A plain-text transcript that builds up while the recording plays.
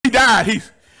died.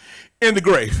 He's in the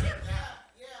grave.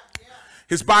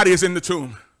 His body is in the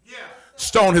tomb.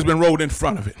 Stone has been rolled in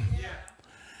front of it.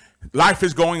 Life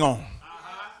is going on.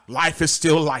 Life is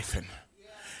still lifing.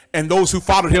 And those who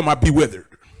followed him are bewildered.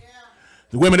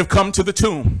 The women have come to the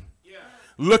tomb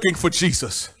looking for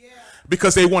Jesus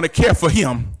because they want to care for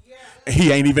him, and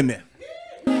he ain't even there.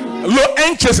 A little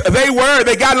anxious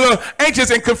they got a little anxious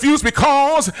and confused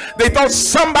because they thought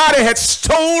somebody had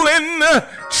stolen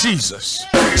Jesus.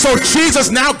 So Jesus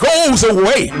now goes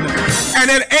away, and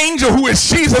an angel who is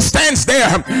Jesus stands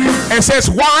there and says,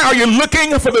 why are you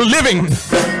looking for the living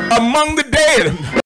among the dead?